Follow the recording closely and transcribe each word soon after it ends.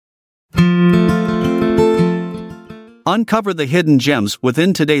Uncover the hidden gems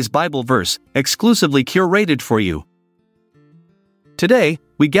within today's Bible verse, exclusively curated for you. Today,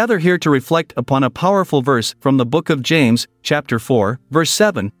 we gather here to reflect upon a powerful verse from the book of James, chapter 4, verse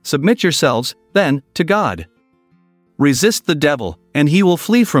 7, "Submit yourselves, then, to God. Resist the devil, and he will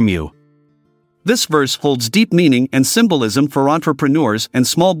flee from you." This verse holds deep meaning and symbolism for entrepreneurs and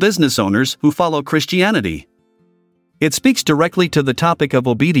small business owners who follow Christianity. It speaks directly to the topic of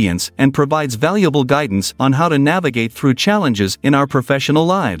obedience and provides valuable guidance on how to navigate through challenges in our professional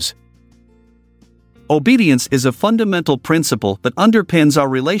lives. Obedience is a fundamental principle that underpins our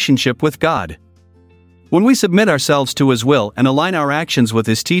relationship with God. When we submit ourselves to His will and align our actions with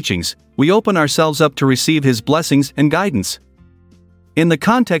His teachings, we open ourselves up to receive His blessings and guidance. In the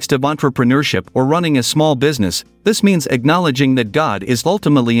context of entrepreneurship or running a small business, this means acknowledging that God is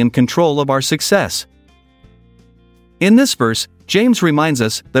ultimately in control of our success. In this verse, James reminds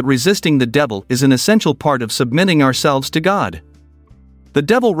us that resisting the devil is an essential part of submitting ourselves to God. The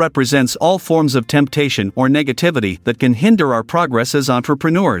devil represents all forms of temptation or negativity that can hinder our progress as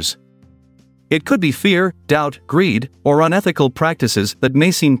entrepreneurs. It could be fear, doubt, greed, or unethical practices that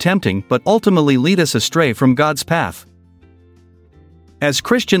may seem tempting but ultimately lead us astray from God's path. As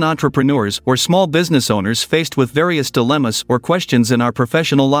Christian entrepreneurs or small business owners faced with various dilemmas or questions in our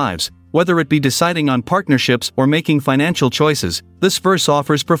professional lives, whether it be deciding on partnerships or making financial choices, this verse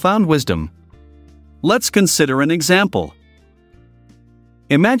offers profound wisdom. Let's consider an example.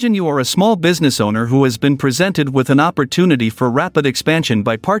 Imagine you are a small business owner who has been presented with an opportunity for rapid expansion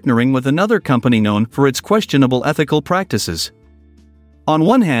by partnering with another company known for its questionable ethical practices. On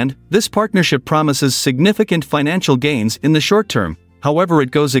one hand, this partnership promises significant financial gains in the short term. However, it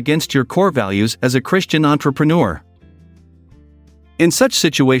goes against your core values as a Christian entrepreneur. In such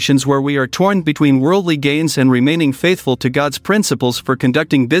situations where we are torn between worldly gains and remaining faithful to God's principles for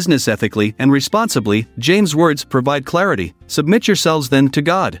conducting business ethically and responsibly, James' words provide clarity. Submit yourselves then to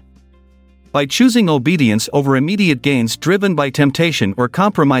God. By choosing obedience over immediate gains driven by temptation or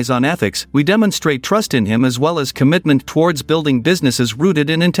compromise on ethics, we demonstrate trust in Him as well as commitment towards building businesses rooted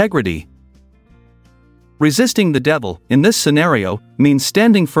in integrity. Resisting the devil, in this scenario, means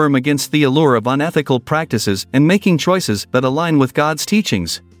standing firm against the allure of unethical practices and making choices that align with God's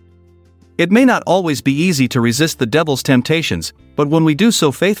teachings. It may not always be easy to resist the devil's temptations, but when we do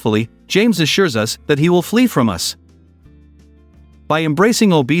so faithfully, James assures us that he will flee from us. By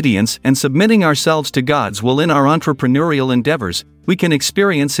embracing obedience and submitting ourselves to God's will in our entrepreneurial endeavors, we can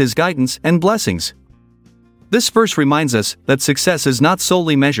experience His guidance and blessings. This verse reminds us that success is not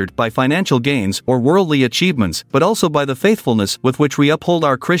solely measured by financial gains or worldly achievements, but also by the faithfulness with which we uphold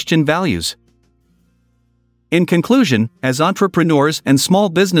our Christian values. In conclusion, as entrepreneurs and small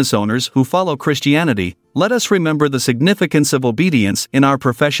business owners who follow Christianity, let us remember the significance of obedience in our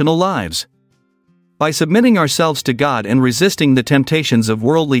professional lives. By submitting ourselves to God and resisting the temptations of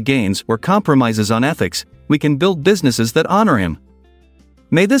worldly gains or compromises on ethics, we can build businesses that honor Him.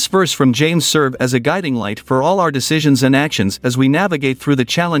 May this verse from James serve as a guiding light for all our decisions and actions as we navigate through the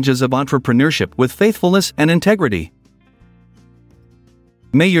challenges of entrepreneurship with faithfulness and integrity.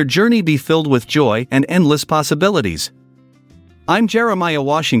 May your journey be filled with joy and endless possibilities. I'm Jeremiah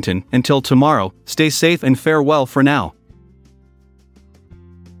Washington. Until tomorrow, stay safe and farewell for now.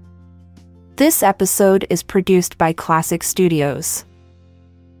 This episode is produced by Classic Studios.